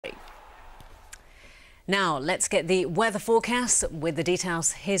Now, let's get the weather forecast. With the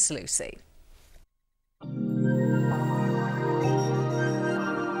details, here's Lucy.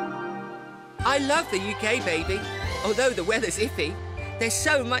 I love the UK, baby. Although the weather's iffy, there's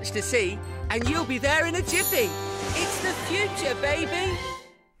so much to see, and you'll be there in a jiffy. It's the future, baby.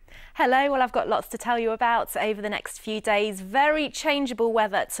 Hello, well, I've got lots to tell you about over the next few days. Very changeable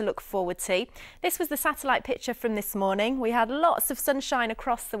weather to look forward to. This was the satellite picture from this morning. We had lots of sunshine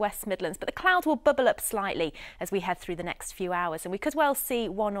across the West Midlands, but the cloud will bubble up slightly as we head through the next few hours, and we could well see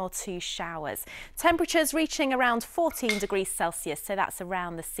 1 or 2 showers. Temperatures reaching around 14 degrees Celsius, so that's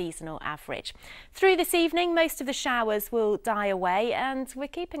around the seasonal average. Through this evening, most of the showers will die away, and we're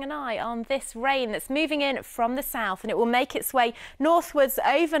keeping an eye on this rain that's moving in from the south, and it will make its way northwards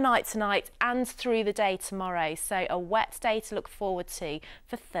overnight tonight and through the day tomorrow. So a wet day to look forward to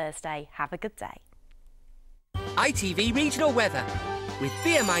for Thursday. Have a good day. ITV Regional Weather with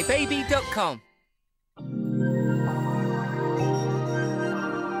BeMyBaby.com.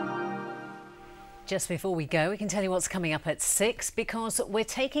 Just before we go, we can tell you what's coming up at 6, because we're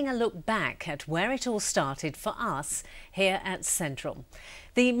taking a look back at where it all started for us here at Central.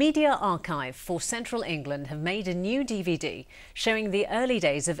 The Media Archive for Central England have made a new DVD showing the early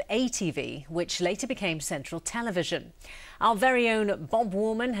days of ATV, which later became Central Television. Our very own Bob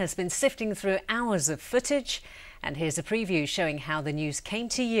Warman has been sifting through hours of footage, and here's a preview showing how the news came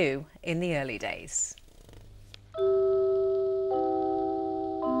to you in the early days.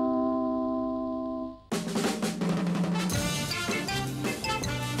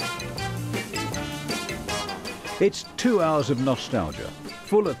 It's 2 hours of nostalgia,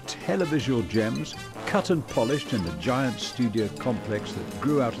 full of televisual gems, cut and polished in the giant studio complex that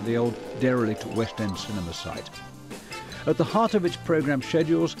grew out of the old derelict West End cinema site. At the heart of its programme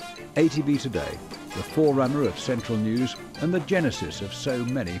schedules, ATV Today, the forerunner of Central News and the genesis of so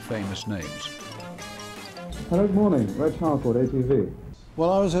many famous names. Hello, good morning. Reg Harcourt, ATV. Well,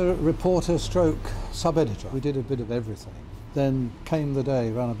 I was a reporter stroke sub-editor. We did a bit of everything. Then came the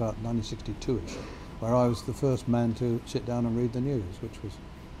day, around about 1962-ish, where I was the first man to sit down and read the news, which was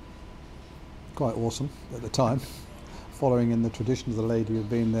quite awesome at the time, following in the tradition of the lady who had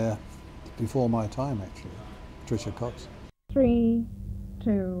been there before my time, actually, Tricia Cox. 3,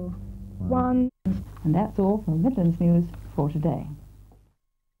 2, 1. And that's all from Midlands News for today.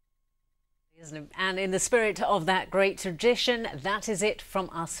 And in the spirit of that great tradition, that is it from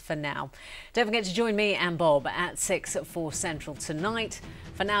us for now. Don't forget to join me and Bob at 6 for Central tonight.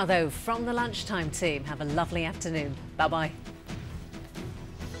 For now, though, from the lunchtime team, have a lovely afternoon. Bye-bye.